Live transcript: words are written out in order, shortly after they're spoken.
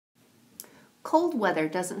Cold weather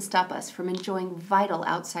doesn't stop us from enjoying vital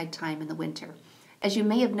outside time in the winter. As you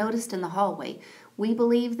may have noticed in the hallway, we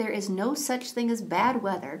believe there is no such thing as bad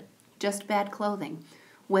weather, just bad clothing.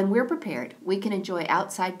 When we're prepared, we can enjoy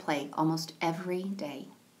outside play almost every day.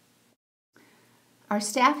 Our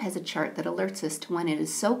staff has a chart that alerts us to when it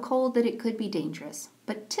is so cold that it could be dangerous.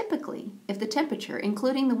 But typically, if the temperature,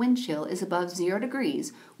 including the wind chill, is above 0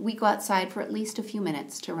 degrees, we go outside for at least a few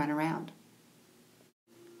minutes to run around.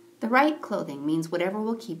 The right clothing means whatever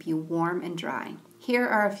will keep you warm and dry. Here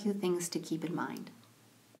are a few things to keep in mind.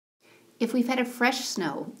 If we've had a fresh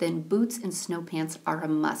snow, then boots and snow pants are a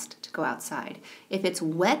must to go outside. If it's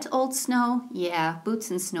wet old snow, yeah,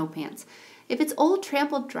 boots and snow pants. If it's old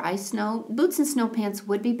trampled dry snow, boots and snow pants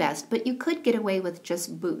would be best, but you could get away with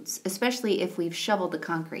just boots, especially if we've shoveled the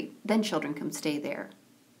concrete. Then children can stay there.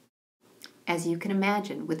 As you can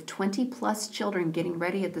imagine, with 20+ children getting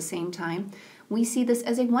ready at the same time, we see this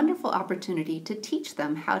as a wonderful opportunity to teach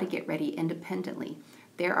them how to get ready independently.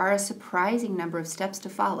 There are a surprising number of steps to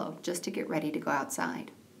follow just to get ready to go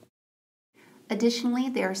outside. Additionally,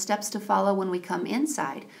 there are steps to follow when we come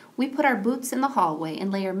inside. We put our boots in the hallway and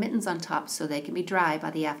lay our mittens on top so they can be dry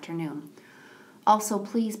by the afternoon. Also,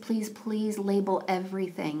 please, please, please label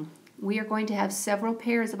everything. We are going to have several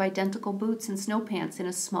pairs of identical boots and snow pants in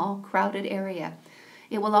a small, crowded area.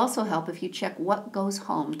 It will also help if you check what goes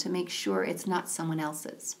home to make sure it's not someone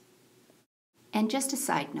else's. And just a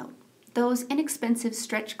side note, those inexpensive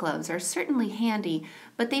stretch gloves are certainly handy,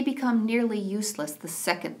 but they become nearly useless the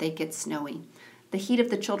second they get snowy. The heat of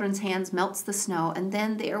the children's hands melts the snow, and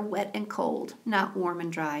then they are wet and cold, not warm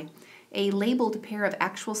and dry. A labeled pair of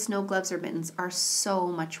actual snow gloves or mittens are so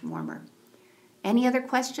much warmer. Any other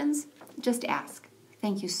questions? Just ask.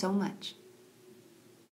 Thank you so much.